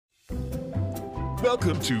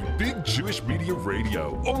Welcome to Big Jewish Media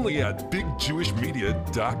Radio, only at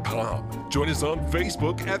bigjewishmedia.com. Join us on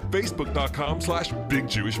Facebook at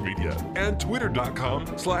facebook.com/bigjewishmedia and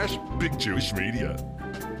twitter.com/bigjewishmedia.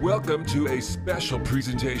 Welcome to a special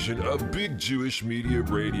presentation of Big Jewish Media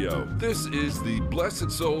Radio. This is the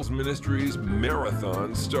Blessed Souls Ministries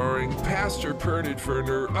Marathon starring Pastor Pernod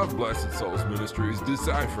Ferner of Blessed Souls Ministries,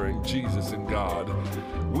 Deciphering Jesus and God.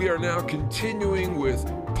 We are now continuing with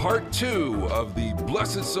part 2 of the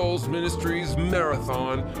Blessed Souls Ministries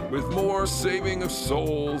Marathon with more saving of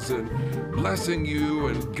souls and blessing you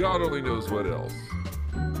and God only knows what else.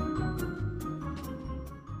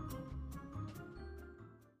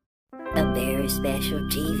 A very special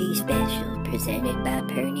TV special presented by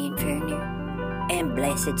Pernod Ferner and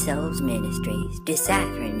Blessed Souls Ministries,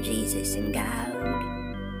 Deciphering Jesus and God.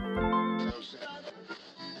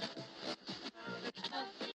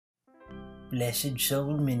 Blessed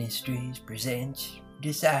Soul Ministries presents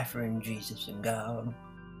Deciphering Jesus and God.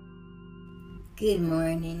 Good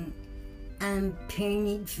morning. I'm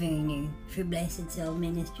Pernod Ferner for Blessed Soul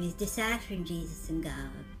Ministries, Deciphering Jesus and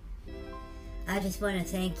God. I just want to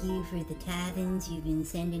thank you for the tithings you've been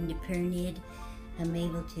sending to Pernod. I'm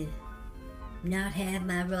able to not have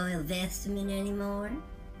my royal vestment anymore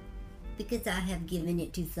because I have given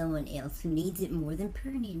it to someone else who needs it more than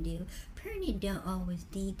Pernod do. Pernod don't always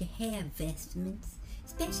need to have vestments,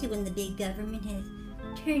 especially when the big government has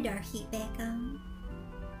turned our heat back on.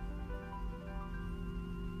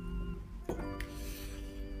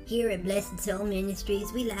 Here at Blessed Soul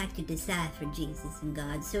Ministries, we like to decipher Jesus and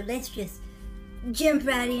God, so let's just jump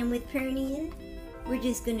right in with Pernod. We're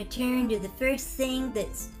just going to turn to the first thing that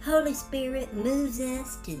Holy Spirit moves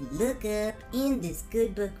us to look up in this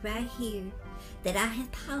good book right here that I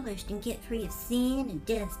have polished and get free of sin and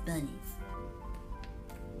dust bunnies.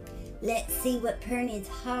 Let's see what Pernod's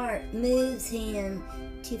heart moves him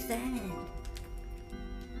to find.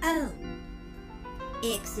 Oh,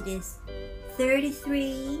 Exodus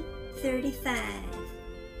 34.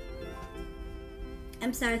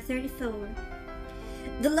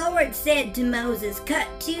 The Lord said to Moses, "Cut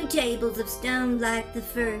 2 tables of stone like the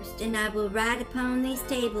first, and I will write upon these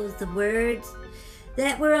tables the words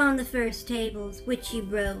that were on the first tables, which you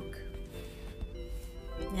broke."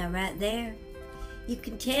 Now right there, you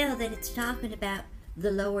can tell that it's talking about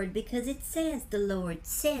the Lord because it says the Lord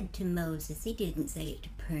said to Moses. He didn't say it to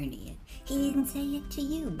Pernod. He didn't say it to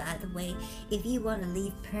you, by the way. If you want to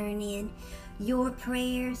leave Pernod your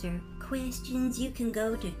prayers or questions, you can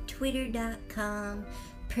go to twitter.com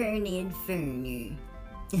Pernod Ferner.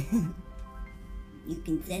 You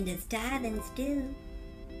can send us tithings too.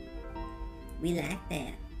 We like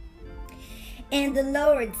that. And the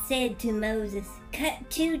Lord said to Moses, "Cut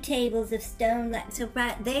 2 tables of stone." So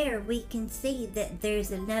right there we can see that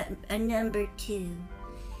there's a number 2.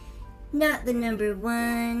 Not the number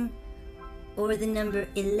 1 or the number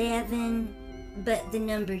 11, but the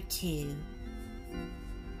number 2.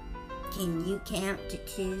 Can you count to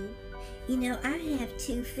 2? You know, I have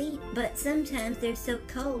 2 feet, but sometimes they're so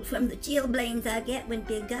cold from the chilblains I get when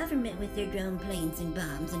big government with their drone planes and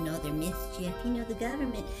bombs and all their mischief. You know, the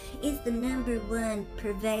government is the number 1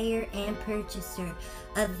 purveyor and purchaser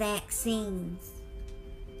of vaccines.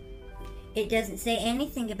 It doesn't say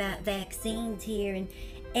anything about vaccines here in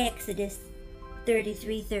Exodus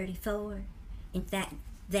 33:34. In fact,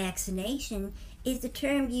 vaccination is the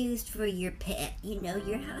term used for your pet, you know,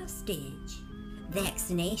 your hostage.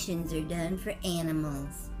 Vaccinations are done for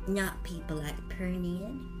animals, not people like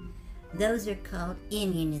Pernod. Those are called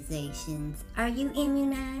immunizations. Are you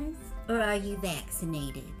immunized or are you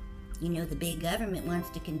vaccinated? You know, the big government wants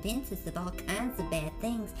to convince us of all kinds of bad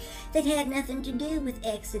things that had nothing to do with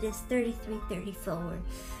Exodus 33:34.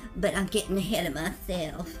 But I'm getting ahead of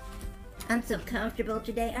myself. I'm so comfortable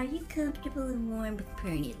today. Are you comfortable and warm with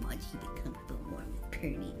Pernod? Why don't you be comfortable and warm with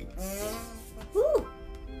Pernod? Woo!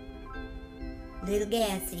 Little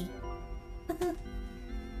gassy.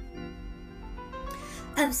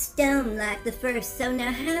 Of stone like the first. So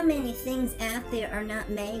now how many things out there are not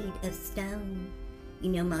made of stone?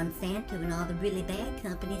 You know, Monsanto and all the really bad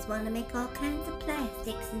companies want to make all kinds of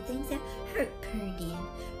plastics and things that hurt Pernod,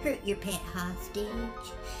 hurt your pet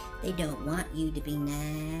hostage. They don't want you to be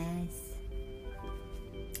nice.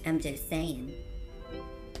 I'm just saying.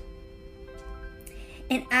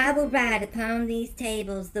 And I will write upon these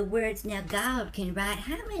tables the words. Now God can write.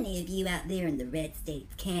 How many of you out there in the red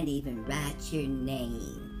states can't even write your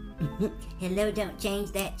name? Hello, don't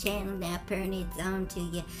change that channel now, Perny, it's on to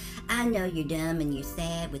you. I know you're dumb and you're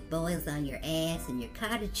sad with boils on your ass and your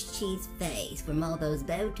cottage cheese face from all those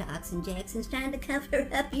Botox injections trying to cover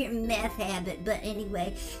up your meth habit. But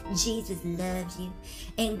anyway, Jesus loves you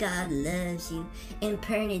and God loves you. And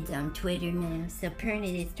Pernyd's on Twitter now, so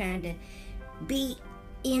Perny is trying to be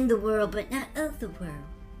in the world but not of the world.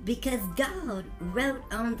 Because God wrote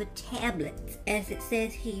on the tablets, as it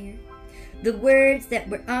says here, the words that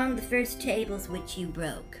were on the first tables which you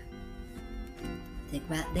broke. I think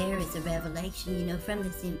right there is a revelation, from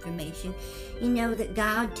this information. You know that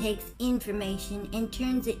God takes information and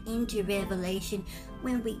turns it into revelation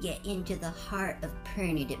when we get into the heart of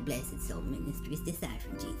Pernyd at Blessed Soul Ministries,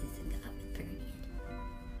 deciphering Jesus and God with Pernyd.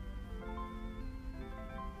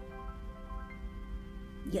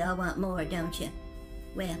 Y'all want more, don't you?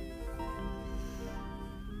 Well,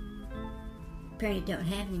 Pernyd don't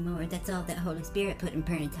have any more. That's all that Holy Spirit put in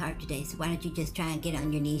Pernyd's heart today. So why don't you just try and get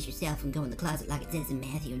on your knees yourself and go in the closet like it says in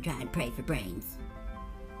Matthew and try and pray for brains.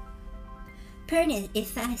 Pernyd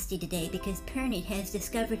is feisty today because Pernyd has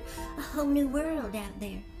discovered a whole new world out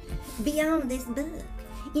there beyond this book.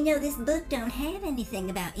 This book don't have anything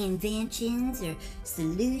about inventions or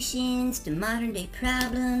solutions to modern day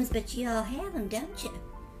problems, but you all have them, don't you?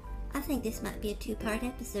 I think this might be a 2-part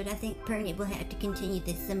episode. I think Pernyd will have to continue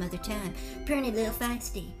this some other time. Pernyd a little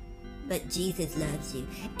feisty, but Jesus loves you,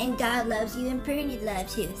 and God loves you, and Pernyd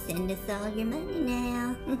loves you. Send us all your money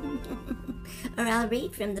now. Or I'll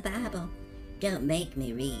read from the Bible. Don't make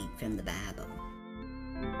me read from the Bible.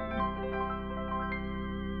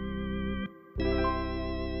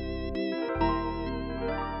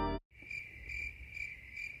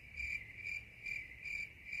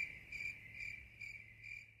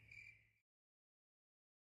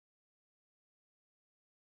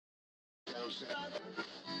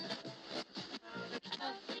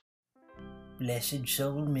 Blessed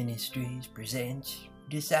Soul Ministries presents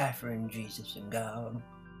Deciphering Jesus and God.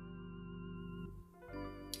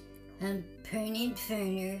 I'm Pernyd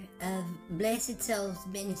Ferner of Blessed Souls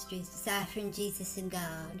Ministries, Deciphering Jesus and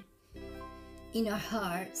God. In our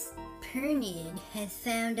hearts, Pernyd has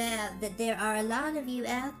found out that there are a lot of you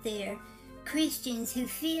out there, Christians, who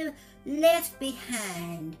feel left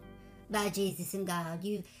behind by Jesus and God.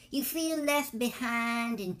 You feel left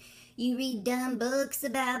behind, and you read dumb books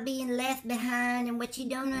about being left behind, and what you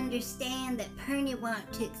don't understand that Pernyd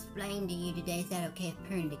wants to explain to you today. Is that okay if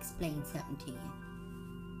Pernyd explains something to you?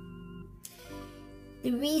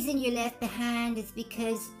 The reason you're left behind is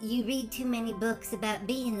because you read too many books about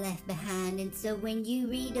being left behind, and so when you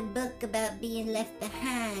read a book about being left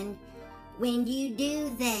behind, when you do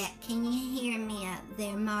that, can you hear me out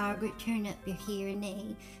there, Margaret? Turn up your hearing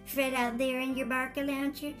aid. Fred out there in your Barker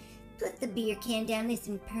Launcher, put the beer can down.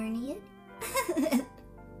 Listen, Pernyd.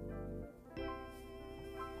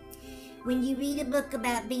 When you read a book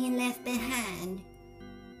about being left behind,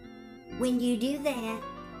 when you do that,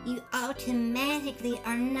 you automatically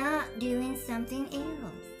are not doing something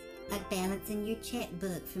else, like balancing your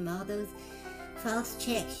checkbook from all those false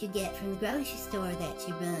checks you get from the grocery store that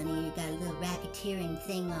you run, and you got a little racketeering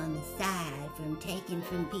thing on the side from taking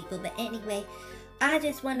from people. But anyway, I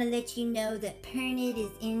just want to let you know that Pernyd is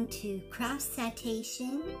into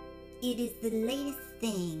cross-citation. It is the latest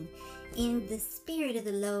thing in the Spirit of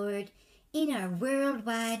the Lord in our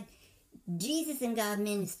worldwide Jesus and God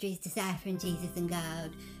Ministries, Deciphering Jesus and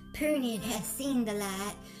God. Pernyd has seen the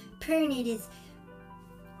light. Pernyd is...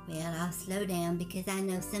 Well, I'll slow down because I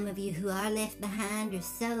know some of you who are left behind are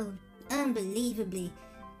so unbelievably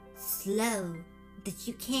slow that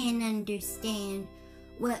you can't understand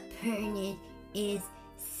what Pernyd is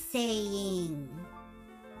saying.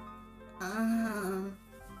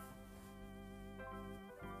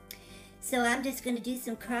 So I'm just going to do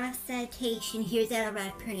some cross-citation. Here's that all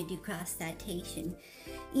right, Pernyd, do cross-citation.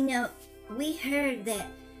 We heard that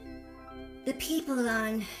the people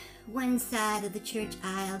on one side of the church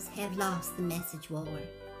aisles have lost the message war.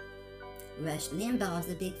 Rush Limbaugh's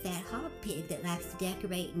a big fat hog pig that likes to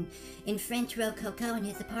decorate in French Rococo in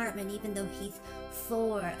his apartment, even though he's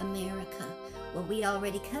for America. Well, we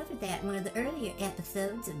already covered that in one of the earlier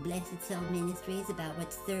episodes of Blessed Soul Ministries about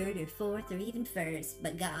what's third or fourth or even first,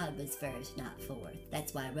 but God was first, not fourth.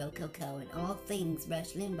 That's why Rococo and all things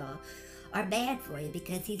Rush Limbaugh are bad for you,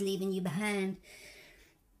 because he's leaving you behind.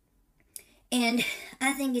 And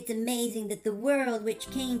I think it's amazing that the world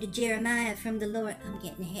which came to Jeremiah from the Lord... I'm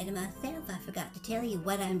getting ahead of myself. I forgot to tell you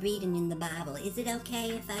what I'm reading in the Bible. Is it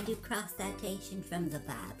okay if I do cross-citation from the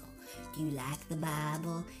Bible? Do you like the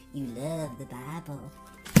Bible? You love the Bible.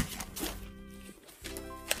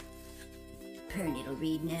 Pernyd will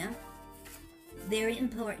read now. very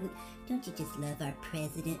important. Don't you just love our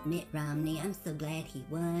president, Mitt Romney? I'm so glad he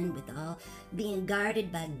won, with all being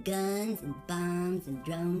guarded by guns and bombs and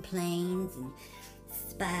drone planes and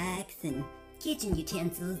spikes and kitchen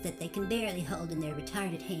utensils that they can barely hold in their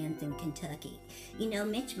retarded hands in Kentucky. You know,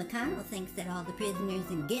 Mitch McConnell thinks that all the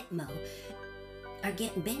prisoners in Gitmo are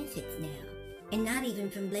getting benefits now, and not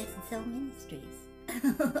even from Blessed Soul Ministries.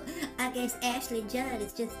 I guess Ashley Judd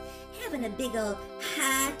is just having a big old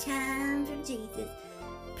high time for Jesus.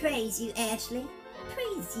 Praise you, Ashley.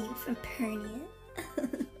 Praise you from Pernia.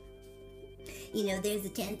 You know, there's a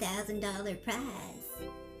 $10,000 prize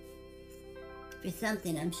for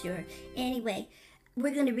something, I'm sure. Anyway,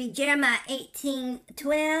 we're going to read Jeremiah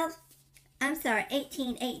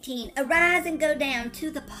 18:18. Arise and go down to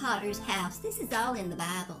the potter's house. This is all in the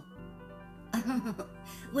Bible.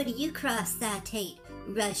 What do you cross-citate,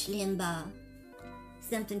 Rush Limbaugh?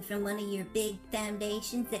 Something from one of your big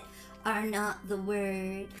foundations that are not the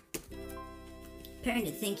word. Turn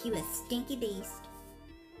to think you a stinky beast.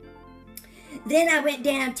 Then I went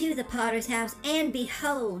down to the potter's house, and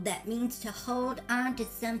behold, that means to hold on to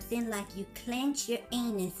something like you clench your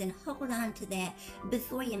anus and hold on to that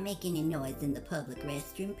before you make any noise in the public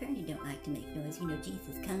restroom. Pernie don't like to make noise. You know,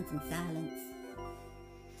 Jesus comes in silence.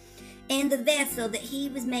 And the vessel that he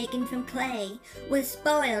was making from clay was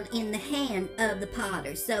spoiled in the hand of the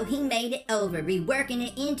potter. So he made it over, reworking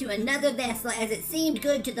it into another vessel as it seemed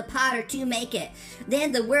good to the potter to make it.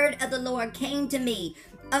 Then the word of the Lord came to me,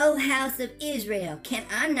 O house of Israel, can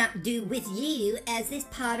I not do with you as this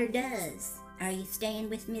potter does? Are you staying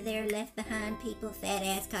with me there, left behind people? Fat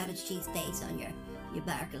ass cottage cheese face on your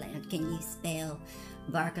Barker Lounge. Can you spell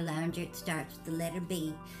Barker Lounger? It starts with the letter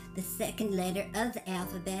B, the second letter of the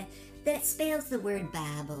alphabet that spells the word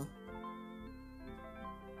Bible.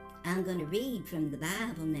 I'm going to read from the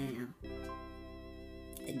Bible now.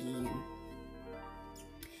 Again.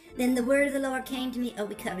 Then the word of the Lord came to me. Oh,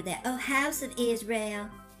 we covered that. Oh, house of Israel.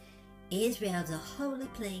 Israel's a holy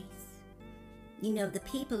place. You know, the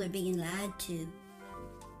people are being lied to.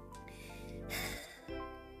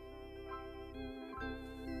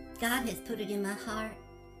 God has put it in my heart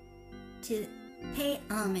to pay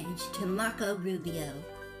homage to Marco Rubio.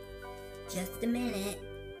 Just a minute.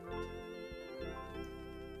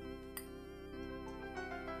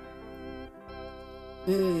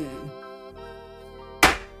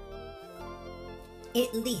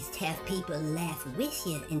 At least have people laugh with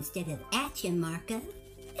you instead of at you, Marco.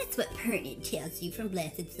 That's what Pernod tells you from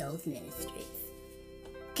Blessed Souls Ministries.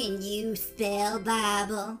 Can you spell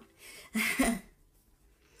Bible?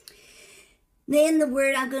 Then the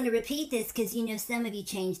word, I'm going to repeat this because, you know, some of you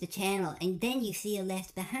change the channel and then you feel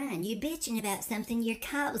left behind. You're bitching about something you're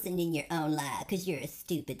causing in your own life because you're a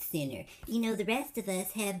stupid sinner. You know, the rest of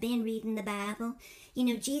us have been reading the Bible. You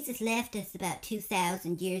know, Jesus left us about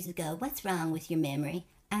 2,000 years ago. What's wrong with your memory?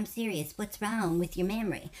 I'm serious. What's wrong with your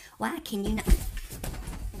memory? Why can you not...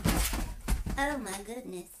 Oh, my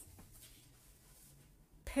goodness.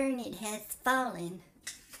 Pernod has fallen.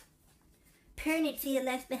 Pernod feel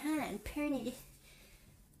left behind. Pernod,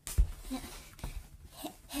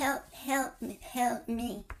 help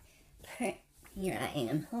me. Here I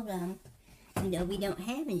am. Hold on. You know, we don't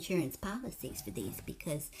have insurance policies for these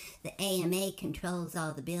because the AMA controls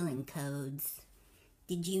all the billing codes.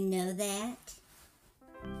 Did you know that?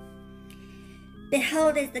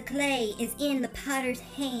 Behold, as the clay is in the potter's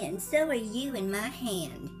hand, so are you in my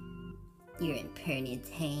hand. You're in Pernod's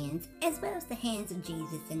hands, as well as the hands of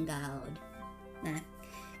Jesus and God. My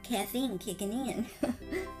caffeine kicking in.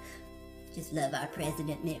 Just love our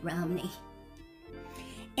President Mitt Romney.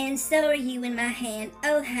 And so are you in my hand,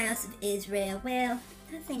 O house of Israel. Well,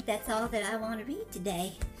 I think that's all that I want to read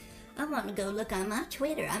today. I want to go look on my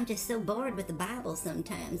Twitter. I'm just so bored with the Bible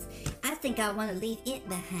sometimes. I think I want to leave it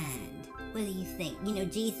behind. What do you think? You know,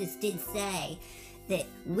 Jesus did say that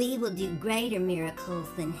we will do greater miracles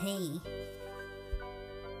than he.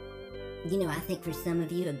 You know, I think for some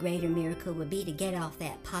of you, a greater miracle would be to get off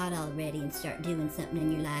that pot already and start doing something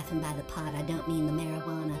in your life. And by the pot, I don't mean the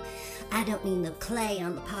marijuana. I don't mean the clay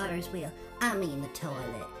on the potter's wheel. I mean the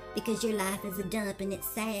toilet. Because your life is a dump and it's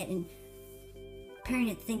sad, and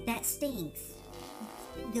parents think that stinks.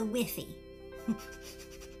 The whiffy.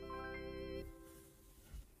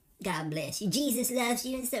 God bless you. Jesus loves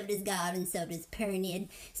you, and so does God, and so does Pernod.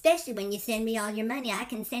 Especially when you send me all your money, I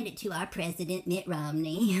can send it to our president, Mitt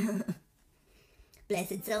Romney.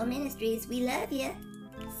 Blessed Soul Ministries, we love you.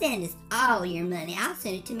 Send us all your money. I'll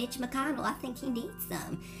send it to Mitch McConnell. I think he needs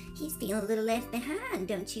some. He's feeling a little left behind,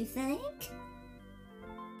 don't you think?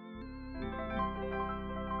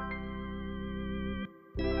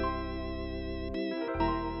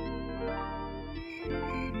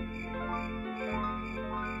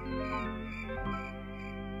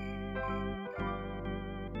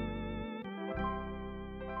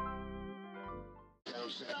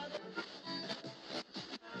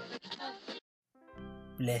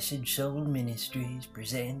 Blessed Soul Ministries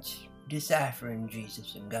presents Deciphering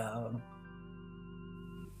Jesus and God.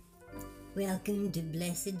 Welcome to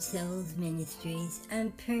Blessed Souls Ministries.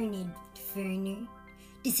 I'm Pernod Ferner,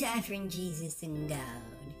 Deciphering Jesus and God.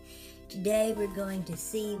 Today we're going to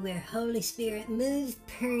see where Holy Spirit moves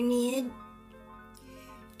Pernod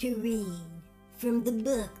to read from the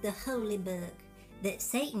book, the holy book, that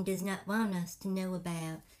Satan does not want us to know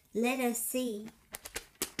about. Let us see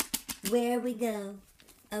where we go.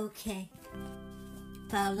 Okay.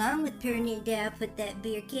 Follow along with Pernod now. Put that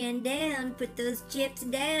beer can down. Put those chips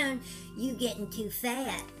down. You getting too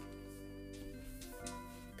fat.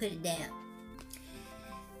 Put it down.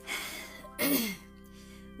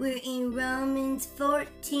 We're in Romans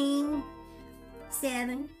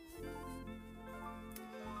 14:7.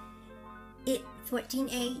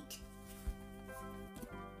 14:8.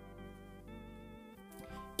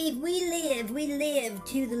 If we live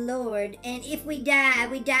to the Lord, and if we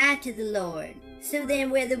die to the Lord. So then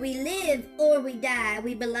whether we live or we die,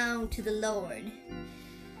 we belong to the Lord.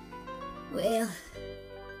 Well,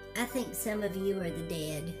 I think some of you are the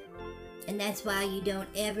dead. And that's why you don't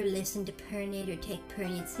ever listen to Pernod or take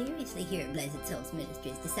Pernod seriously here at Blessed Souls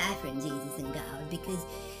Ministries, Deciphering Jesus and God, because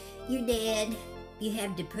you're dead, you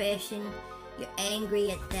have depression, you're angry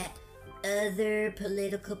at that other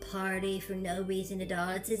political party for no reason at all.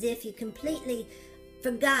 It's as if you completely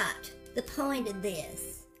forgot the point of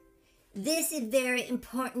this. This is very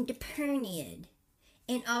important to Pernod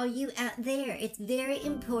and all you out there. It's very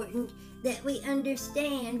important that we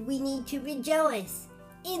understand we need to rejoice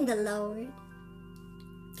in the Lord.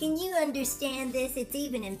 Can you understand this? It's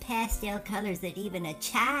even in pastel colors that even a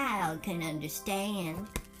child can understand.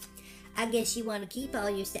 I guess you want to keep all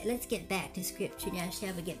your stuff. Let's get back to Scripture now.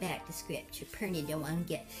 Shall we get back to Scripture? Pernod don't want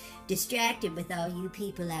to get distracted with all you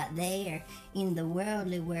people out there in the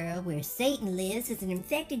worldly world where Satan lives. Has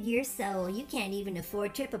infected your soul. You can't even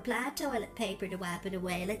afford triple-ply toilet paper to wipe it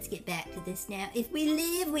away. Let's get back to this now. If we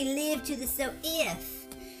live to the so if.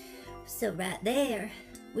 So right there,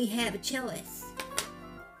 we have a choice.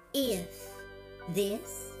 If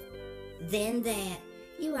this, then that.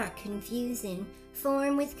 You are confusing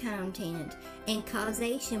form with content and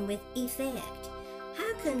causation with effect.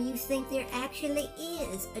 How come you think there actually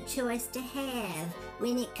is a choice to have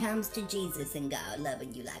when it comes to Jesus and God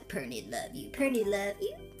loving you like Pernod love you? Pernod love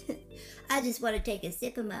you? I just want to take a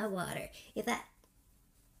sip of my water.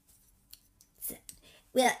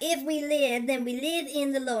 Well, if we live, then we live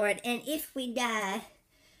in the Lord, and if we die,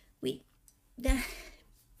 we die.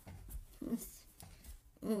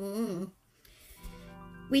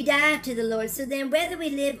 We die to the Lord. So then whether we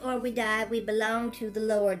live or we die, we belong to the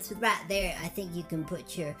Lord. So right there, I think you can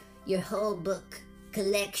put your whole book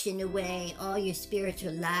collection away, all your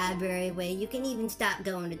spiritual library away. You can even stop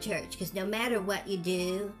going to church, because no matter what you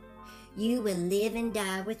do, you will live and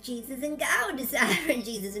die with Jesus and God. Deciphering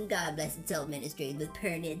Jesus and God, Blessed Soul Ministry with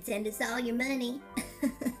Pernod. Send us all your money.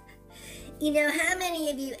 You know, how many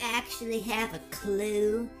of you actually have a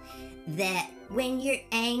clue that when you're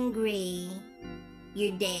angry,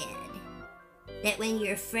 you're dead? That when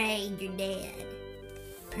you're afraid, you're dead?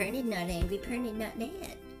 Pernod not angry, Pernod not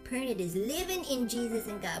dead. Pernod is living in Jesus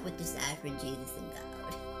and God with Deciphering Jesus and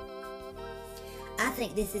God. I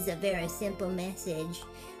think this is a very simple message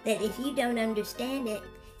that if you don't understand it,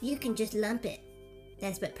 you can just lump it.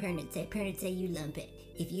 That's what Pernod say. Pernod say you lump it.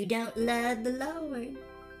 If you don't love the Lord,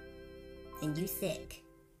 then you sick.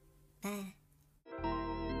 Bye.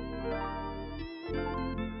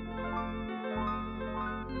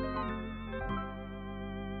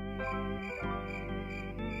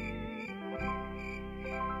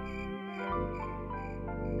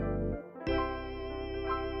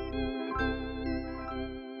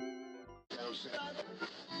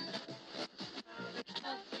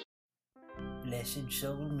 Blessed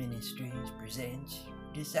Soul Ministries presents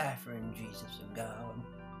Deciphering Jesus and God.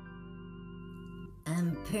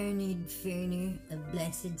 I'm Pernod Ferner of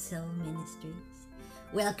Blessed Soul Ministries.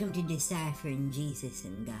 Welcome to Deciphering Jesus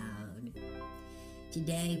and God.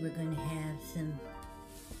 Today we're going to have some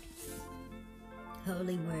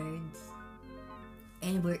holy words,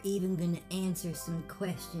 and we're even going to answer some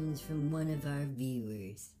questions from one of our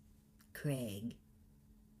viewers, Craig.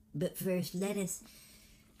 But first, let us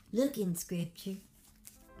look in Scripture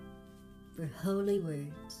for holy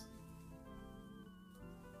words.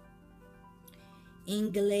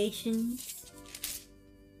 In Galatians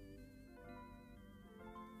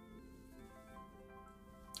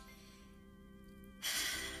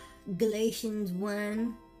Galatians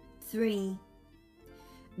 1:3,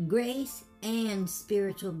 grace and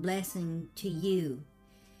spiritual blessing to you.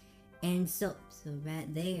 And so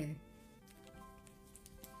right there,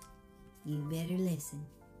 You better listen.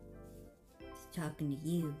 It's talking to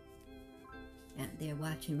you out there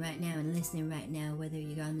watching right now and listening right now, whether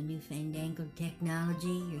you're on the new fandangled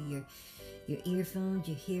technology or your earphones,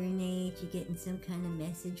 your hearing aids, you're getting some kind of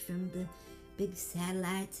message from the big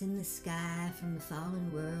satellites in the sky, from the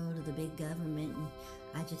fallen world or the big government. And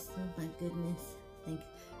I just, oh my goodness, I think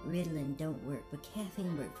Ritalin don't work, but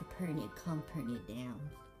caffeine work for Pernia. Calm Pernia down.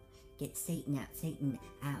 Get Satan out, Satan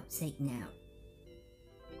out, Satan out.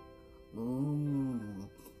 Ooh.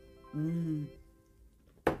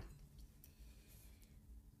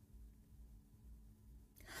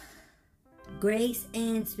 Grace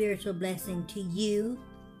and spiritual blessing to you,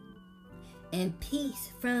 and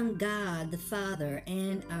peace from God the Father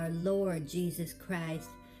and our Lord Jesus Christ,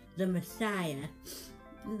 the Messiah.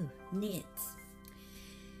 Ooh, knits.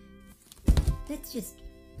 Let's just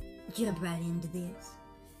jump right into this.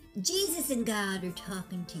 Jesus and God are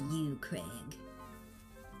talking to you, Craig.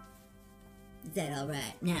 Is that all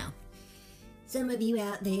right? Now, some of you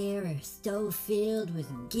out there are so filled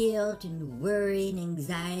with guilt and worry and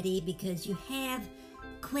anxiety because you have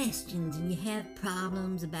questions and you have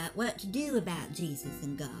problems about what to do about Jesus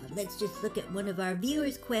and God. Let's just look at one of our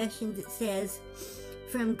viewers' questions. It says,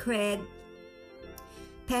 from Craig,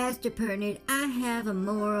 Pastor Pernod, I have a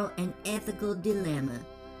moral and ethical dilemma.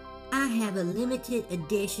 I have a limited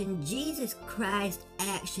edition Jesus Christ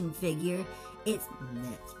action figure. That's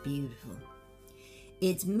beautiful.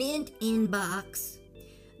 It's mint in box,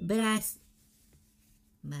 but I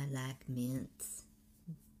like mints,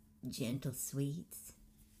 gentle sweets,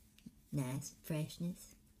 nice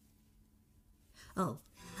freshness.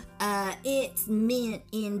 It's mint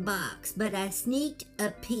in box, but I sneaked a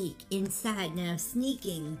peek inside. Now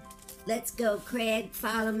sneaking, let's go, Craig,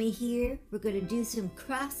 follow me here. We're going to do some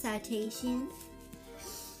cross citation.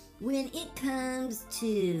 When it comes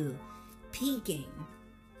to peeking,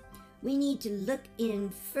 we need to look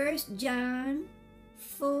in John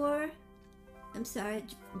 5.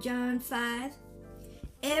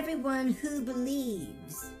 Everyone who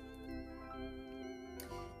believes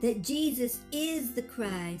that Jesus is the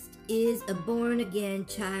Christ is a born-again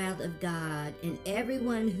child of God, and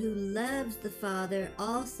everyone who loves the Father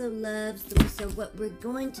also loves them. So what we're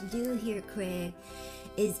going to do here, Craig,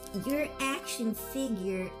 is your action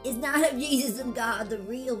figure is not of Jesus and God, the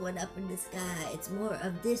real one up in the sky. It's more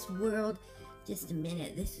of this world. Just a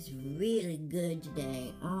minute. This is really good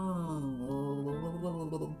today.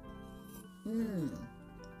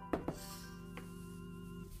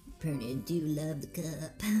 Pernia do love the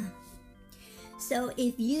cup. So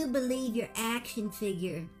if you believe your action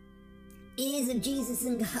figure is of Jesus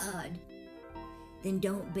and God, then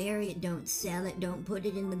don't bury it, don't sell it, don't put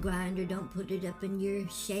it in the grinder, don't put it up in your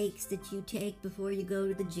shakes that you take before you go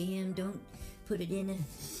to the gym, don't put it in a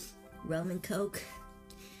rum and coke.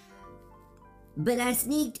 But I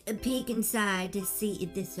sneaked a peek inside to see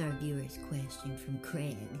if this is our viewer's question from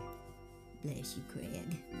Craig. Bless you,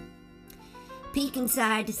 Craig. Peek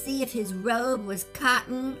inside to see if his robe was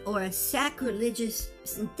cotton or a sacrilegious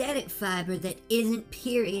synthetic fiber that isn't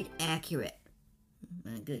period accurate.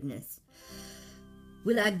 My goodness.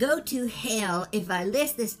 Will I go to hell if I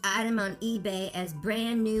list this item on eBay as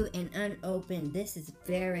brand new and unopened? This is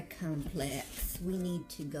very complex. We need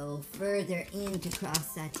to go further into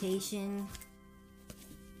cross-citation.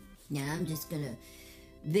 Now I'm just going to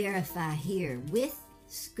verify here with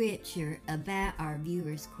scripture about our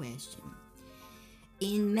viewer's question.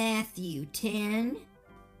 In Matthew 9,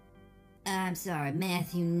 I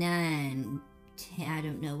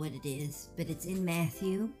don't know what it is, but it's in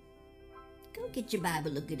Matthew. Go get your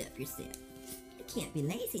Bible, look it up yourself. You can't be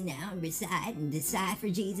lazy now and recite and decipher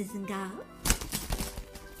Jesus and God.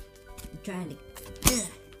 I'm trying to...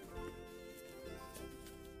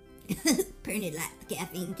 Pernia liked the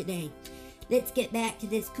caffeine today. Let's get back to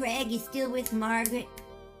this. Craig, you still with Margaret?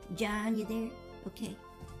 John, you there? Okay,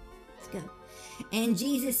 let's go. And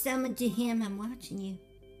Jesus summoned to him, I'm watching you.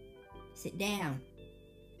 Sit down.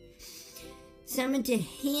 Summoned to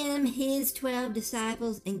him his 12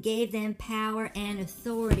 disciples and gave them power and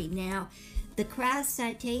authority. Now, the cross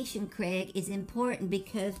citation, Craig, is important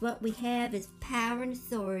because what we have is power and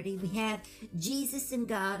authority. We have Jesus and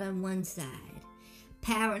God on one side,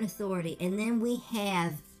 power and authority. And then we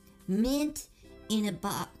have mint in a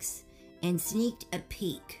box and sneaked a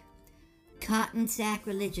peek. Cotton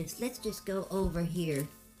sacrilegious. Let's just go over here.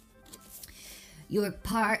 Your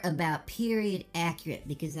part about period accurate,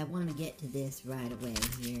 because I want to get to this right away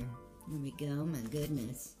here. Here we go, my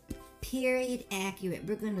goodness. Period accurate.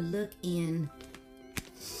 We're going to look in...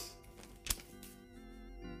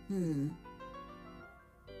 I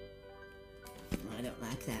don't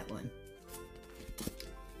like that one.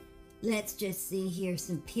 Let's just see here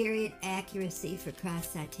some period accuracy for cross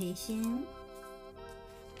citation.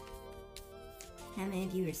 How many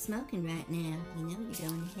of you are smoking right now? You know you're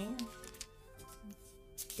going to hell.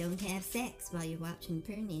 Don't have sex while you're watching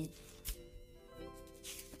Pernid.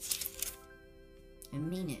 I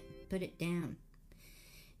mean it. Put it down.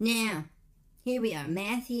 Now, here we are.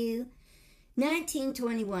 Matthew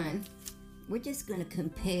 19:21. We're just going to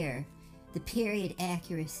compare the period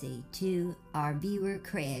accuracy to our viewer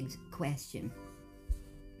Craig's question.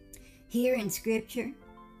 Here in Scripture,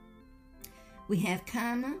 we have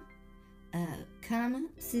comma,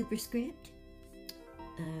 superscript,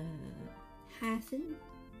 hyphen,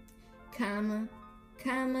 comma,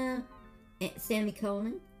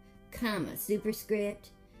 semicolon, comma,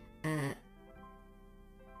 superscript, and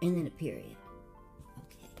then a period.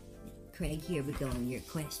 Okay, Craig, here we go on your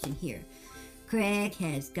question here. Craig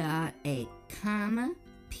has got a comma,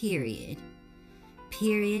 period,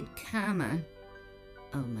 comma,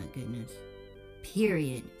 oh my goodness,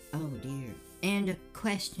 period, oh dear, and a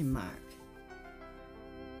question mark.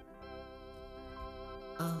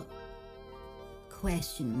 Oh,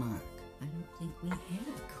 question mark. I don't think we have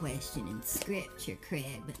a question in Scripture,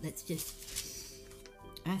 Craig, but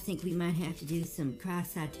I think we might have to do some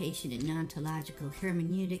cross-citation and ontological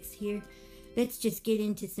hermeneutics here. Let's just get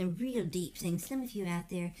into some real deep things. Some of you out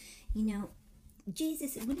there, you know,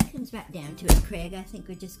 Jesus, when it comes right down to it, Craig, I think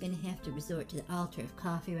we're just going to have to resort to the altar of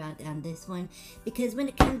coffee right on this one. Because when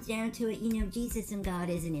it comes down to it, you know, Jesus and God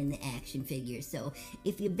isn't in the action figure. So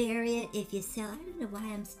if you bury it, if you sell, I don't know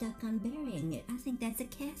why I'm stuck on burying it. I think that's a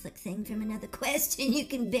Catholic thing from another question. You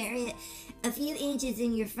can bury it a few inches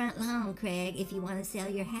in your front lawn, Craig, if you want to sell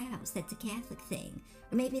your house. That's a Catholic thing.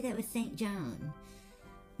 Or maybe that was St. John.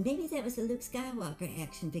 Maybe that was a Luke Skywalker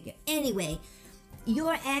action figure. Anyway,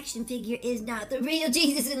 your action figure is not the real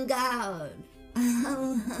Jesus and God.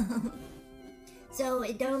 So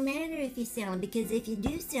it don't matter if you sell him, because if you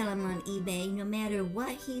do sell him on eBay, no matter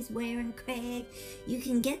what he's wearing, Craig, you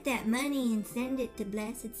can get that money and send it to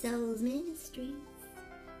Blessed Souls Ministries.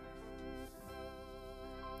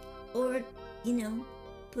 Or, you know,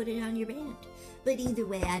 put it on your rent. But either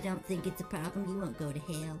way, I don't think it's a problem. You won't go to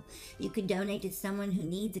hell. You could donate to someone who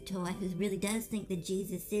needs a toy, who really does think that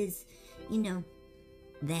Jesus is, you know,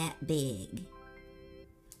 that big.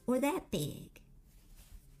 Or that big.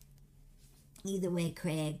 Either way,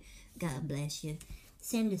 Craig, God bless you.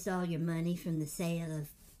 Send us all your money from the sale of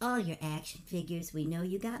all your action figures. We know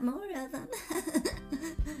you got more of them.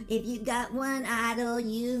 If you got one idol,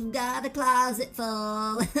 you've got a closet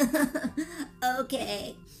full.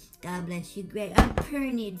 Okay. God bless you, Greg. I'm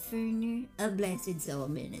Pernid Ferner of Blessed Soul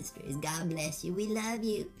Ministries. God bless you. We love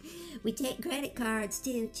you. We take credit cards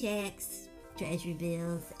too, checks, treasury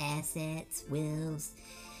bills, assets, wills,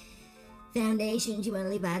 foundations. You want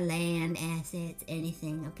to leave out land, assets,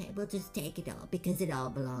 anything. Okay, we'll just take it all because it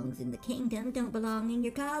all belongs in the kingdom. Don't belong in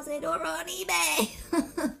your closet or on eBay.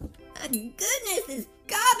 Goodness, this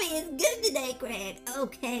coffee is good today, Craig.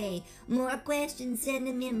 Okay, more questions. Send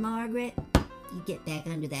them in, Margaret. You get back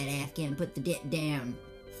under that Afghan, put the dip down.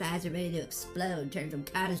 Thighs are ready to explode. Turn from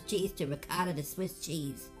cottage cheese to ricotta to Swiss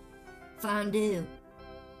cheese. Fondue.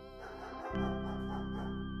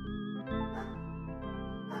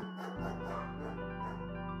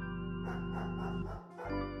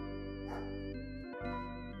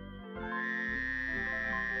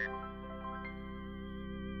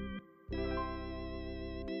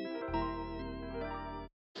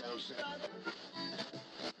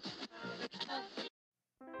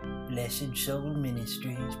 Blessed Soul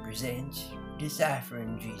Ministries presents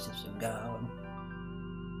Deciphering Jesus and God.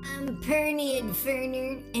 I'm Pernid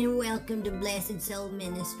Ferner, and welcome to Blessed Soul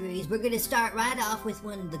Ministries. We're going to start right off with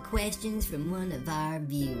one of the questions from one of our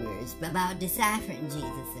viewers about deciphering Jesus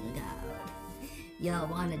and God. Y'all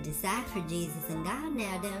want to decipher Jesus and God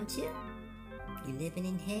now, don't you? You're living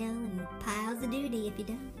in hell and piles of duty if you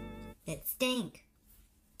don't. That stink.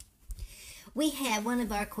 We have one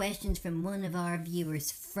of our questions from one of our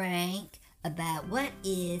viewers, Frank, about what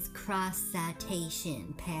is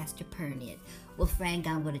cross-citation, Pastor Pernid. Well, Frank,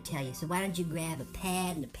 I'm going to tell you. So why don't you grab a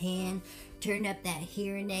pad and a pen, turn up that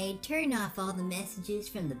hearing aid, turn off all the messages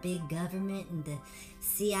from the big government and the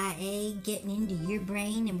CIA getting into your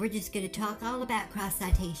brain, and we're just going to talk all about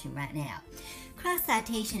cross-citation right now.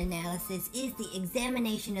 Cross-citation analysis is the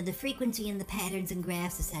examination of the frequency and the patterns and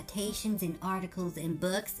graphs of citations in articles and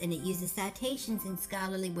books, and it uses citations in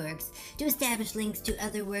scholarly works to establish links to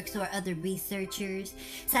other works or other researchers.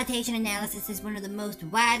 Citation analysis is one of the most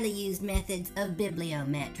widely used methods of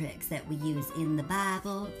bibliometrics that we use in the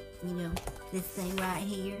Bible. You know, this thing right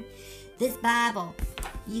here. This Bible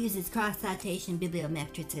uses cross-citation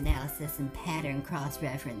bibliometrics analysis and pattern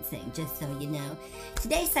cross-referencing, just so you know.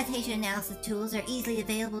 Today's citation analysis tools are easily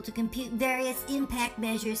available to compute various impact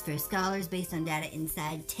measures for scholars based on data in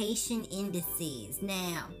citation indices.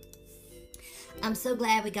 Now, I'm so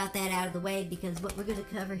glad we got that out of the way, because what we're going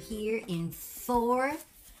to cover here in 4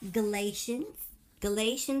 Galatians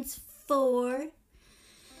 4,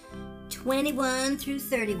 21 through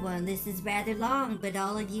 31. This is rather long, but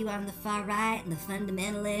all of you on the far right, and the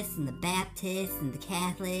fundamentalists, and the Baptists, and the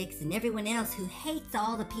Catholics, and everyone else who hates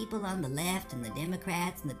all the people on the left, and the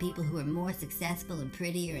Democrats, and the people who are more successful and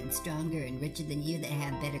prettier and stronger and richer than you, that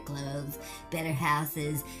have better clothes, better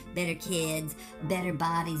houses, better kids, better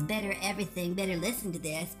bodies, better everything, better listen to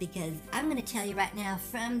this, because I'm going to tell you right now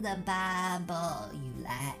from the Bible. You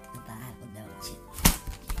like the Bible, don't you?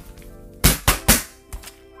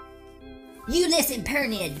 You listen,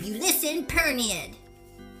 Pernid. You listen, Pernid.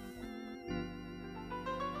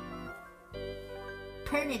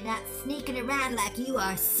 Pernid not sneaking around like you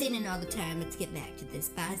are, sinning all the time. Let's get back to this.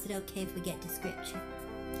 Is it okay if we get to scripture?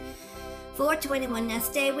 4:21. Now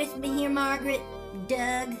stay with me here, Margaret,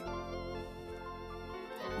 Doug,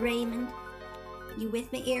 Raymond. You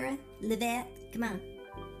with me, Ira? Livette? Come on.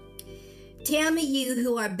 Tell me, you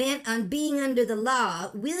who are bent on being under the law,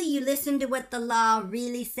 will you listen to what the law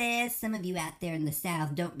really says? Some of you out there in the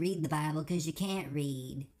South don't read the Bible because you can't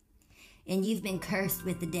read. And you've been cursed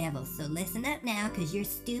with the devil. So listen up now, because you're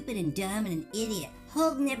stupid and dumb and an idiot,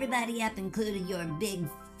 holding everybody up, including your big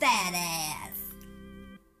fat ass.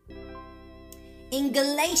 In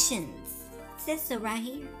Galatians, it says so right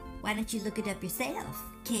here. Why don't you look it up yourself?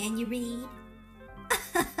 Can you read?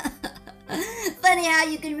 Funny how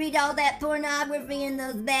you can read all that pornography in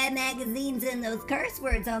those bad magazines and those curse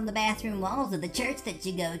words on the bathroom walls of the church that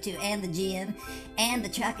you go to, and the gym, and the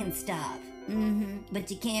trucking stop. But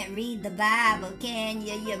you can't read the Bible, can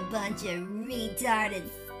you, you bunch of retarded,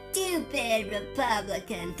 stupid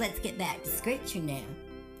Republicans? Let's get back to scripture now.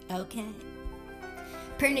 Okay.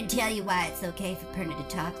 Pernod tell you why it's okay for Pernod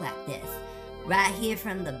to talk like this. Right here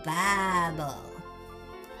from the Bible.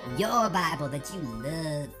 Your Bible that you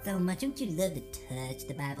love so much. Don't you love to touch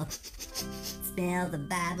the Bible? Smell the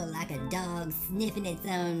Bible like a dog sniffing its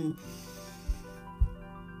own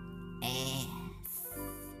ass.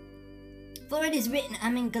 For it is written,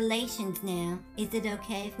 I'm in Galatians now. Is it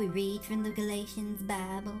okay if we read from the Galatians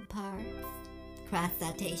Bible parts?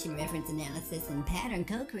 Cross-citation, reference analysis, and pattern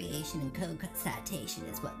co-creation and co-citation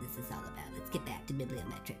is what this is all about. Let's get back to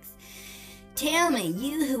bibliometrics. Tell me,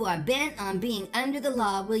 you who are bent on being under the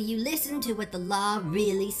law, will you listen to what the law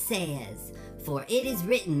really says? For it is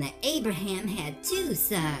written that Abraham had 2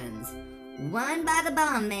 sons, one by the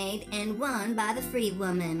bondmaid and one by the free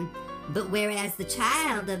woman. But whereas the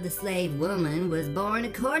child of the slave woman was born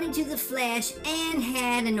according to the flesh and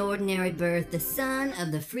had an ordinary birth, the son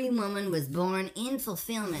of the free woman was born in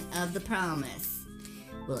fulfillment of the promise.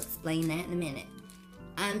 We'll explain that in a minute.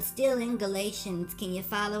 I'm still in Galatians. Can you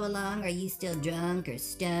follow along? Are you still drunk or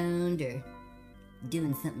stoned or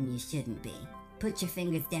doing something you shouldn't be? Put your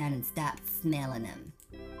fingers down and stop smelling them.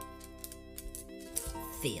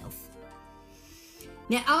 Filth.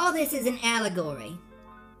 Now all this is an allegory.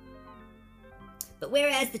 But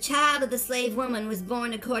whereas the child of the slave woman was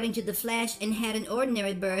born according to the flesh and had an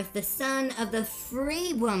ordinary birth, the son of the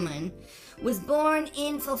free woman was born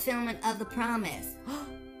in fulfillment of the promise.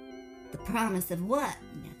 The promise of what?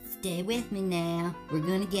 Now, stay with me now. We're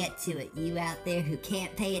going to get to it. You out there who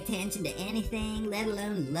can't pay attention to anything, let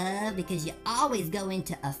alone love, because you always go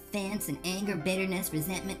into offense and anger, bitterness,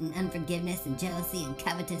 resentment and unforgiveness and jealousy and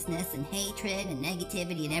covetousness and hatred and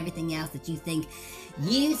negativity and everything else that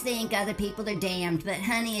you think other people are damned. But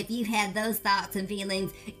honey, if you had those thoughts and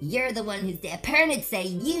feelings, you're the one who's damned. Pernod say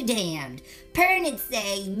you damned. Pernod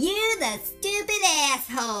say you the stupid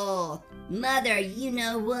asshole. Mother, you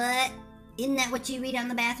know what? Isn't that what you read on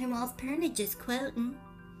the bathroom walls? Pernod just quoting.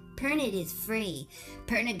 Pernod is free.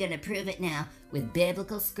 Pernod gonna prove it now with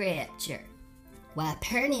biblical scripture. Why,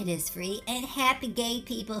 Pernod is free, and happy gay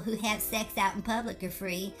people who have sex out in public are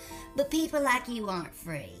free, but people like you aren't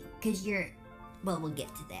free, because you're, well, we'll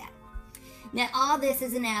get to that. Now, all this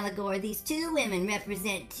is an allegory. These 2 women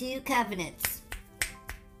represent 2 covenants.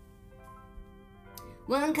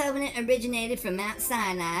 One covenant originated from Mount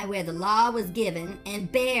Sinai, where the law was given,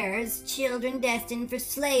 and bears children destined for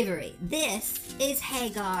slavery. This is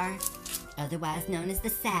Hagar, otherwise known as the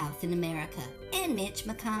South in America, and Mitch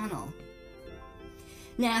McConnell.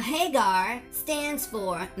 Now, Hagar stands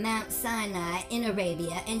for Mount Sinai in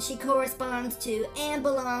Arabia, and she corresponds to and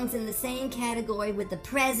belongs in the same category with the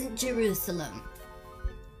present Jerusalem.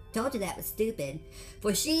 Told you that was stupid.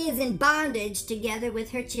 For she is in bondage together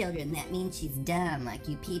with her children. That means she's dumb, like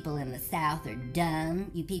you people in the South are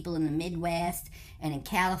dumb, you people in the Midwest and in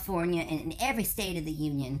California and in every state of the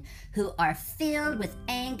Union who are filled with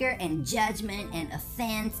anger and judgment and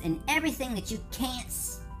offense and everything that you can't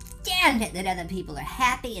stand it that other people are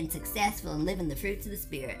happy and successful and living the fruits of the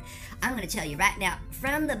Spirit. I'm going to tell you right now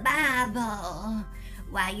from the Bible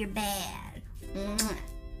why you're bad. Mwah.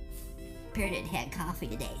 Perdit had coffee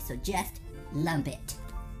today, so just lump it.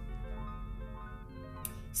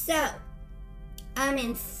 So, I'm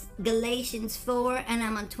in Galatians 4 and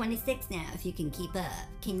I'm on 26 now, if you can keep up.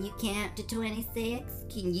 Can you count to 26?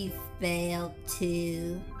 Can you spell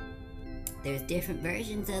 2? There's different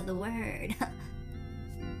versions of the word.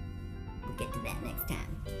 We'll get to that next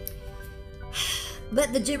time.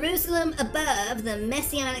 But the Jerusalem above, the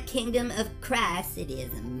messianic kingdom of Christ, it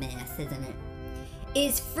is a mess, isn't it?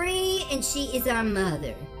 Is free, and she is our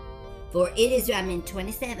mother. For it is, I'm in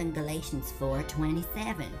 27, Galatians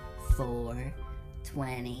 4:27.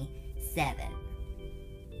 4:27.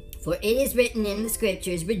 For it is written in the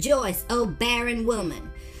scriptures, rejoice, O barren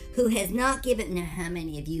woman, who has not given. Now, how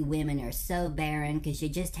many of you women are so barren because you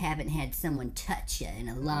just haven't had someone touch you in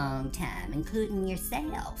a long time, including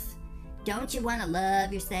yourself? Don't you want to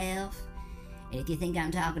love yourself? And if you think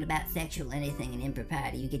I'm talking about sexual anything and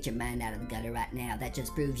impropriety, you get your mind out of the gutter right now. That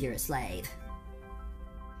just proves you're a slave.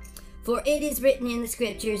 For it is written in the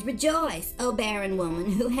scriptures, rejoice, O barren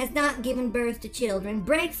woman, who has not given birth to children.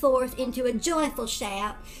 Break forth into a joyful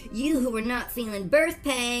shout, you who are not feeling birth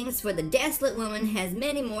pangs, for the desolate woman has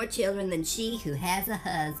many more children than she who has a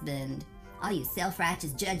husband. All you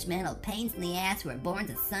self-righteous, judgmental pains in the ass who are born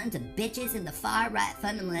to sons of bitches in the far-right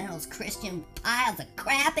fundamentals Christian piles of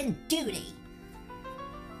crap and duty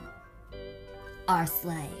are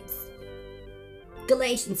slaves.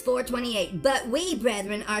 Galatians 4:28. But we,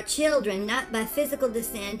 brethren, are children, not by physical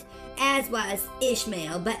descent, as was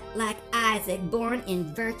Ishmael, but like Isaac, born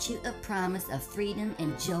in virtue of promise of freedom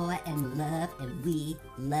and joy and love, and we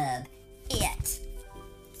love it.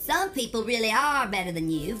 Some people really are better than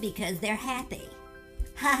you because they're happy.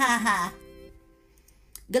 Ha ha ha.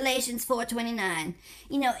 Galatians 4:29.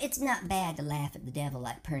 You know, it's not bad to laugh at the devil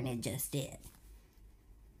like Pernod just did.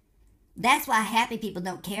 That's why happy people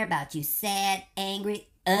don't care about you sad, angry,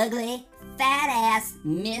 ugly, fat-ass,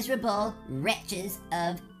 miserable wretches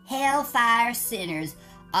of hellfire sinners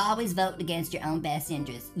always voting against your own best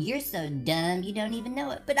interests. You're so dumb you don't even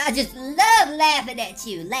know it, but I just love laughing at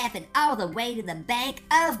you, laughing all the way to the bank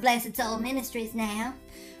of Blessed Soul Ministries now.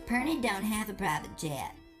 Pernod don't have a private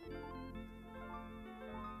jet.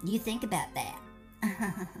 You think about that.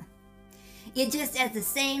 Yet just at the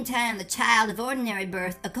same time the child of ordinary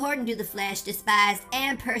birth, according to the flesh, despised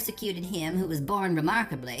and persecuted him who was born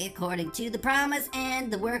remarkably, according to the promise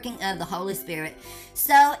and the working of the Holy Spirit,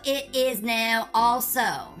 so it is now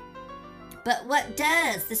also. But what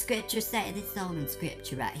does the scripture say? This is all in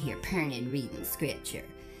scripture right here, Pernod reading scripture.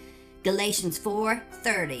 Galatians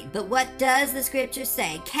 4:30. But what does the scripture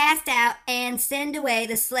say? Cast out and send away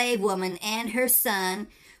the slave woman and her son,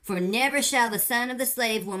 for never shall the son of the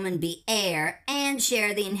slave woman be heir and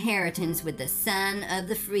share the inheritance with the son of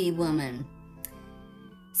the free woman.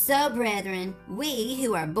 So, brethren, we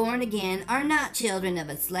who are born again are not children of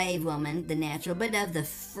a slave woman, the natural, but of the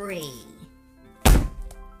free.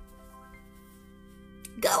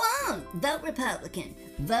 Go on, vote Republican,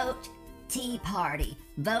 vote Tea Party,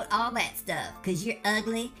 vote all that stuff, because you're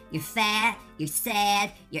ugly, you're fat, you're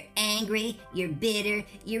sad, you're angry, you're bitter,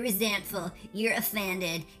 you're resentful, you're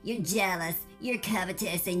offended, you're jealous, you're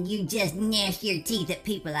covetous, and you just gnash your teeth at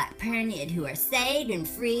people like Pernod who are saved and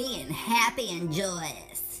free and happy and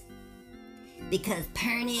joyous. Because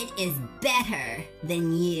Pernod is better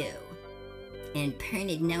than you. And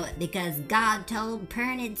Pernod know it because God told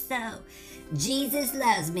Pernod so. Jesus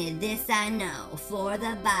loves me, this I know, for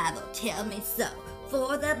the Bible tell me so,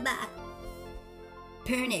 for the Bible.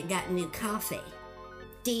 Pernod got new coffee.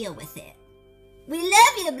 Deal with it. We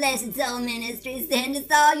love you, Blessed Soul Ministries. Send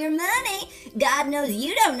us all your money. God knows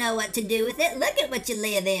you don't know what to do with it. Look at what you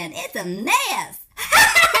live in. It's a mess.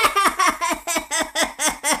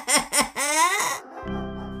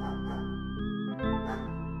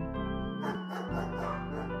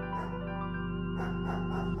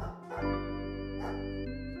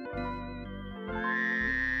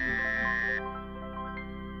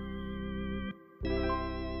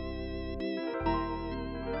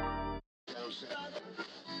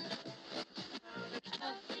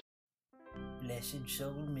 Blessed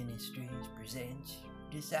Soul Ministries presents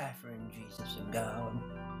Deciphering Jesus and God.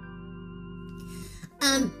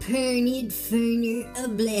 I'm Pernod Ferner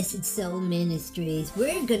of Blessed Soul Ministries.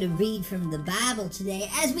 We're going to read from the Bible today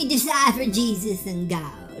as we decipher Jesus and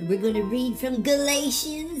God. We're going to read from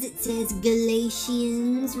Galatians. It says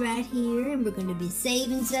Galatians right here. And we're going to be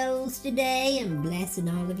saving souls today and blessing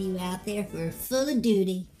all of you out there who are full of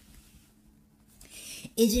duty.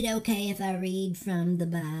 Is it okay if I read from the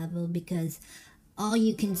Bible? Because all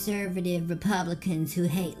you conservative Republicans who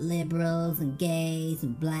hate liberals and gays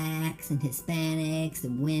and blacks and Hispanics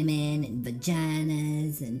and women and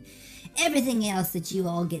vaginas and everything else that you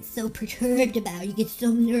all get so perturbed about, you get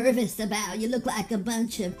so nervous about, you look like a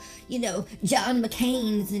bunch of, John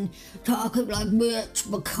McCain's and talking like Mitch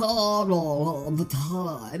McConnell all the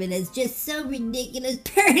time, and it's just so ridiculous.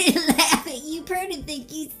 Purdy laugh at you, Purdy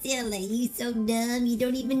think you silly, you so dumb, you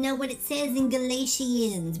don't even know what it says in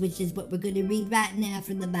Galatians, which is what we're going to read right now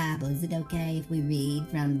from the Bible. Is it okay if we read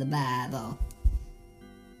from the Bible?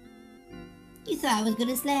 You thought I was going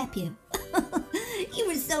to slap you. You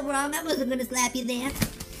were so wrong. I wasn't going to slap you then.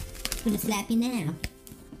 I'm going to slap you now.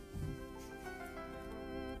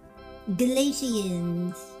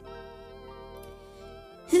 Galatians.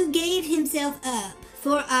 Who gave himself up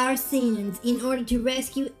for our sins in order to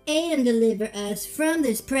rescue and deliver us from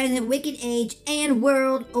this present wicked age and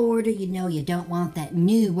world order. You know you don't want that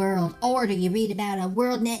new world order you read about on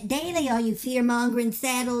WorldNet Daily, all you fear-mongering,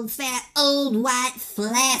 saddled, fat, old, white,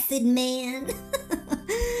 flaccid men.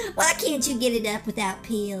 Why can't you get it up without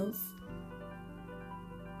pills?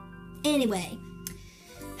 Anyway,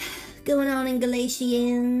 going on in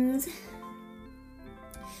Galatians.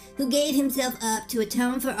 Who gave himself up to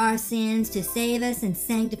atone for our sins, to save us and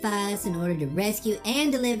sanctify us in order to rescue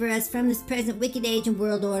and deliver us from this present wicked age and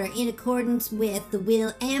world order in accordance with the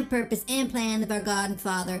will and purpose and plan of our God and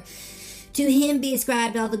Father. To him be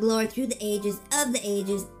ascribed all the glory through the ages of the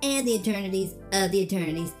ages and the eternities of the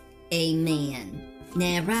eternities. Amen.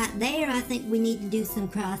 Now, right there, I think we need to do some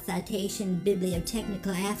cross-citation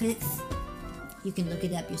bibliotechnical ethics. You can look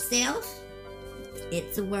it up yourself.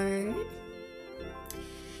 It's a word.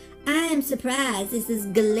 I am surprised. This is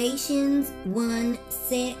Galatians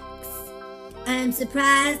 1:6. I am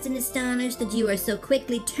surprised and astonished that you are so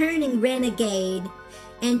quickly turning renegade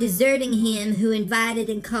and deserting him who invited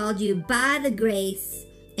and called you by the grace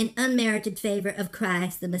and unmerited favor of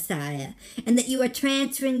Christ the Messiah, and that you are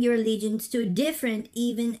transferring your allegiance to a different,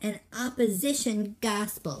 even an opposition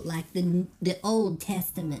gospel, like the Old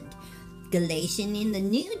Testament, Galatian in the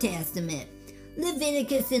New Testament,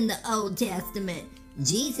 Leviticus in the Old Testament.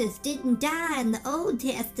 Jesus didn't die in the Old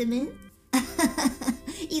Testament.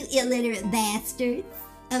 You illiterate bastards.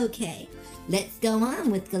 Okay, let's go on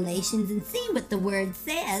with Galatians and see what the word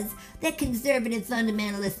says that conservative,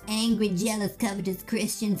 fundamentalist, angry, jealous, covetous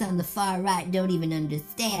Christians on the far right don't even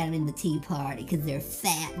understand in the Tea Party because they're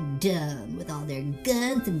fat and dumb with all their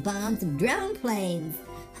guns and bombs and drone planes.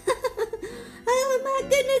 Oh my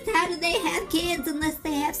goodness, how do they have kids unless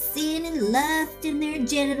they have sin and lust in their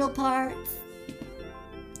genital parts?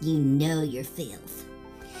 You know your filth.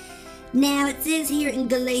 Now it says here in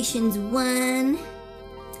Galatians 1,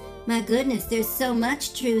 my goodness, there's so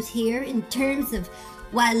much truth here in terms of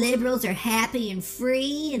why liberals are happy and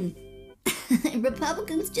free and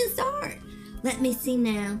Republicans just aren't. Let me see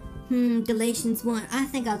now. Galatians 1. I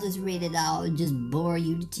think I'll just read it all and just bore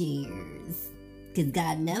you to tears. Because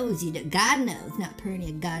God knows you. God knows, not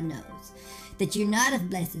Pernia, God knows that you're not of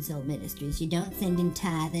Blessed Soul Ministries. You don't send in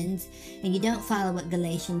tithings, and you don't follow what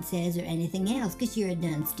Galatians says or anything else, because you're a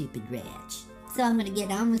dumb, stupid wretch. So I'm going to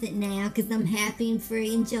get on with it now, because I'm happy and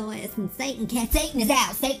free and joyous, and Satan is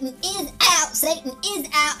out. Satan is out. Satan is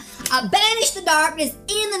out. I banish the darkness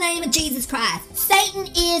in the name of Jesus Christ.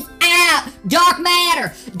 Satan is out. Dark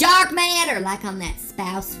matter, like on that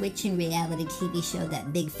spouse switching reality TV show,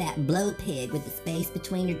 that big fat blow pig with the space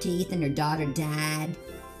between her teeth and her daughter died.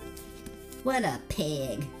 What a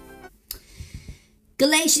pig.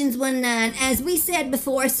 Galatians 1:9. As we said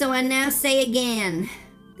before, so I now say again.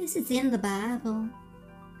 This is in the Bible.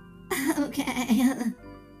 Okay.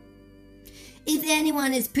 If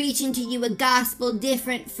anyone is preaching to you a gospel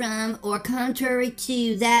different from or contrary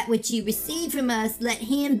to that which you received from us, let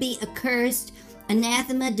him be accursed,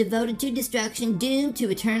 anathema, devoted to destruction, doomed to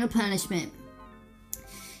eternal punishment.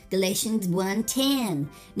 Galatians 1:10.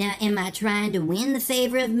 Now, am I trying to win the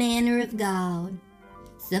favor of man or of God?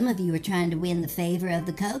 Some of you are trying to win the favor of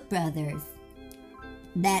the Koch brothers.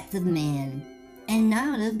 That's of men, and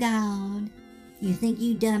not of God. You think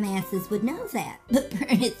you dumbasses would know that, but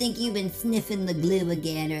I think you've been sniffing the glue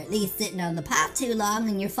again, or at least sitting on the pot too long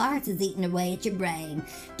and your farts is eating away at your brain.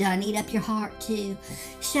 Done eat up your heart too.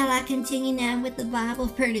 Shall I continue now with the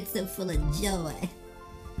Bible? It's so full of joy.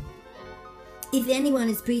 If anyone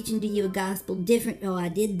is preaching to you a gospel different, oh, I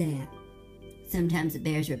did that. Sometimes it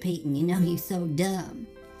bears repeating, you so dumb.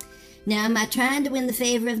 Now, am I trying to win the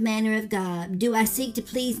favor of man or of God? Do I seek to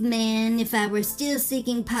please man? If I were still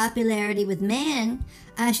seeking popularity with man,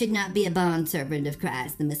 I should not be a bondservant of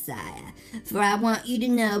Christ the Messiah. For I want you to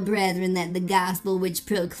know, brethren, that the gospel which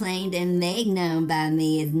proclaimed and made known by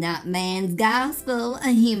me is not man's gospel, a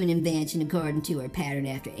human invention according to or patterned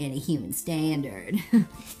after any human standard.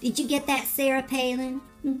 Did you get that, Sarah Palin?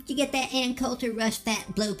 Did you get that, Ann Coulter, Rush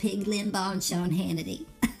Fat, Blow Pig, Limbaugh, and Sean Hannity?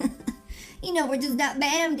 We're just not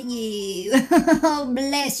bound to you. Oh,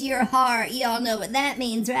 bless your heart. Y'all know what that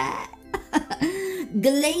means, right?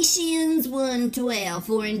 Galatians 1:12,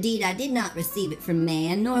 for indeed I did not receive it from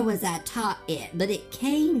man, nor was I taught it, but it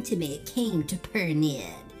came to me. It came to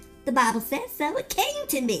Pernid. The Bible says so. It came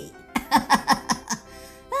to me.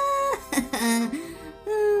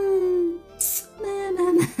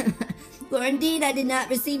 For indeed I did not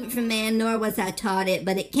receive it from man, nor was I taught it,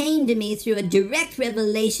 but it came to me through a direct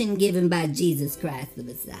revelation given by Jesus Christ the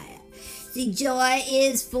Messiah. See, joy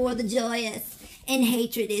is for the joyous, and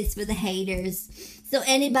hatred is for the haters. So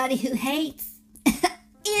anybody who hates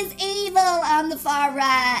is evil on the far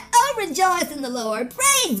right. Oh, rejoice in the Lord.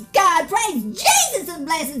 Praise God. Praise Jesus of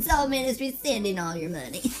Blessed Soul Ministries. Send in all your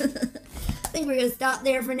money. I think we're going to stop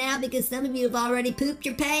there for now because some of you have already pooped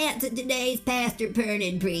your pants at today's Pastor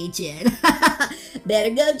Pernod preaching.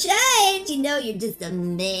 Better go change. You're just a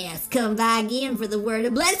mess. Come by again for the word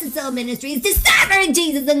of Blessed Soul Ministries. Deciphering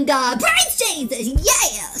Jesus and God. Praise Jesus.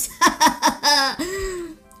 Yes.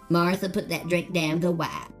 Martha, put that drink down. Go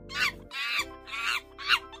wipe.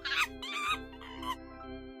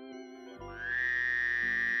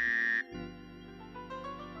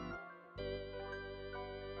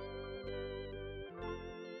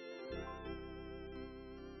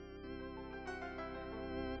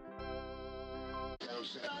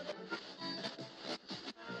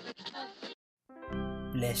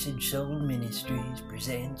 Blessed Soul Ministries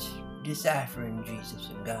presents Deciphering Jesus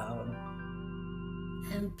and God.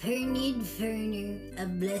 I'm Pernod Ferner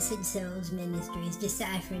of Blessed Souls Ministries,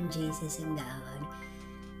 Deciphering Jesus and God.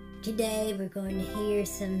 Today we're going to hear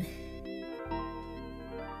some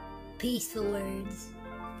peaceful words.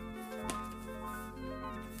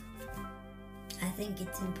 I think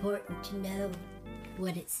it's important to know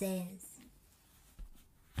what it says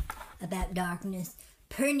about darkness.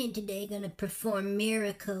 Pernod today going to perform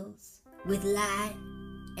miracles with light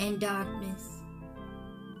and darkness.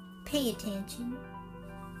 Pay attention.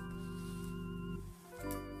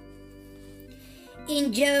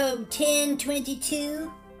 In Job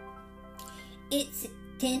 10:22, it's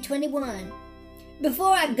 10:21.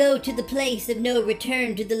 Before I go to the place of no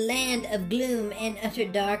return, to the land of gloom and utter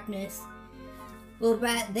darkness. Well,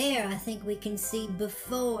 right there, I think we can see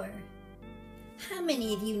before. How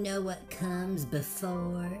many of you know what comes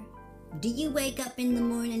before? Do you wake up in the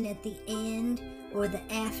morning at the end, or the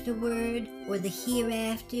afterward, or the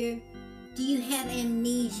hereafter? Do you have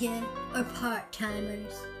amnesia or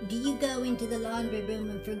part-timers? Do you go into the laundry room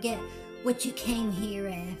and forget what you came here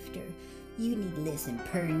after? You need to listen,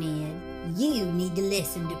 Pernod. You need to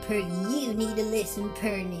listen to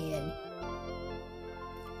Pernod.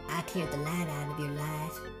 I cleared the light out of your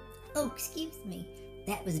life. Oh, excuse me.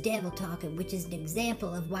 That was devil talking, which is an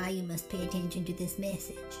example of why you must pay attention to this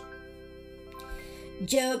message.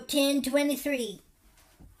 Job 10:23.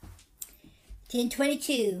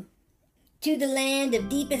 10:22. To the land of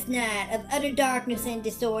deepest night, of utter darkness and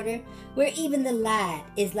disorder, where even the light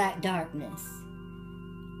is like darkness.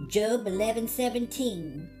 Job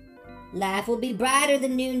 11:17. Life will be brighter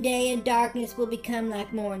than noonday, and darkness will become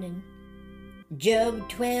like morning. Job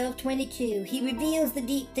 12:22. He reveals the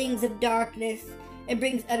deep things of darkness and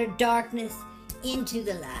brings utter darkness into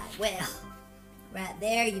the light. Well, right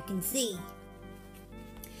there you can see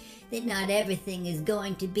that not everything is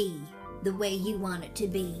going to be the way you want it to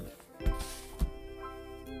be.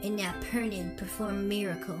 And now Pernod performed a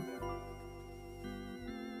miracle.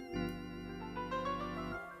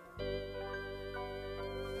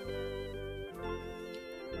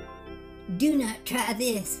 Do not try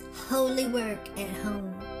this holy work at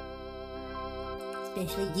home.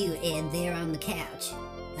 Especially you, Ed, there on the couch.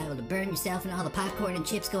 Liable to burn yourself and all the popcorn and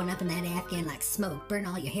chips going up in that Afghan like smoke. Burn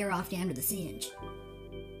all your hair off down to the singe.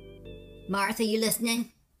 Martha, you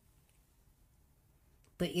listening?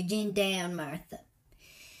 Put your gin down, Martha.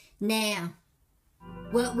 Now,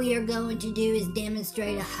 what we are going to do is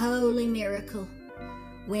demonstrate a holy miracle.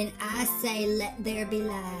 When I say, let there be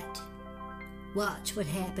light, watch what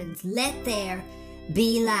happens. Let there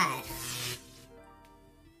be light.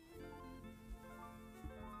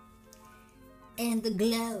 and the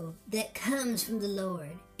glow that comes from the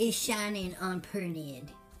Lord is shining on Pernod.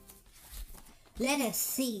 Let us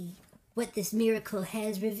see what this miracle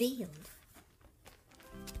has revealed.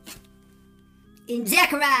 In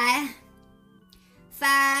Zechariah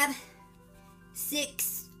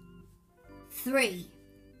 5:6-3,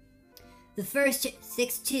 the first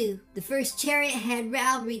 6:2, the first chariot had.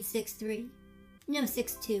 I'll read 6:3. No,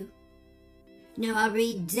 6:2. No, I'll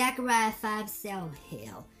read Zechariah 5. Oh,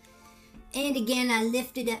 hell. And again I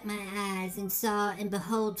lifted up my eyes and saw, and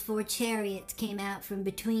behold, 4 chariots came out from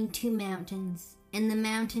between 2 mountains, and the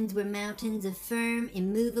mountains were mountains of firm,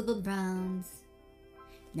 immovable bronze.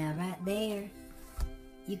 Now right there,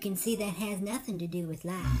 you can see that has nothing to do with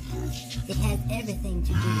life. It has everything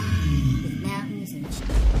to do with mountains and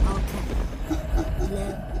all kinds.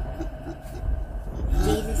 Love.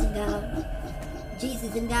 Jesus and God.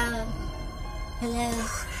 Jesus and God. Hello.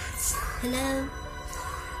 Hello.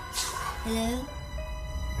 Hello.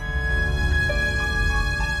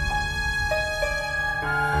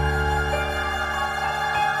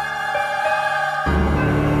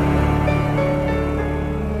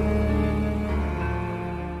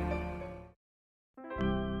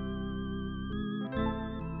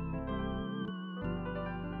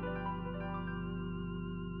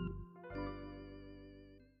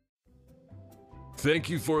 Thank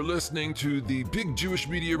you for listening to the Big Jewish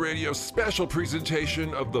Media Radio special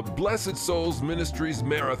presentation of the Blessed Souls Ministries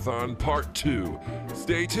Marathon Part 2.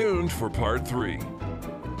 Stay tuned for Part 3.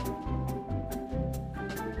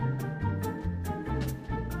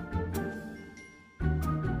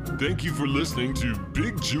 Thank you for listening to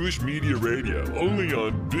Big Jewish Media Radio, only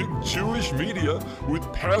on Big Jewish Media with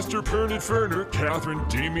Pastor Pernod Ferner, Catherine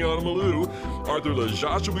Damian Malou, Arthur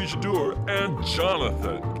LaJoshua Shadur, and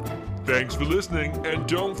Jonathan. Thanks for listening, and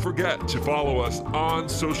don't forget to follow us on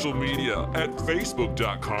social media at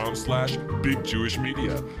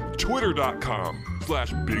facebook.com/BigJewishMedia,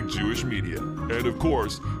 twitter.com/BigJewishMedia, and of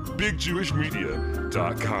course,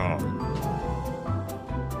 BigJewishMedia.com.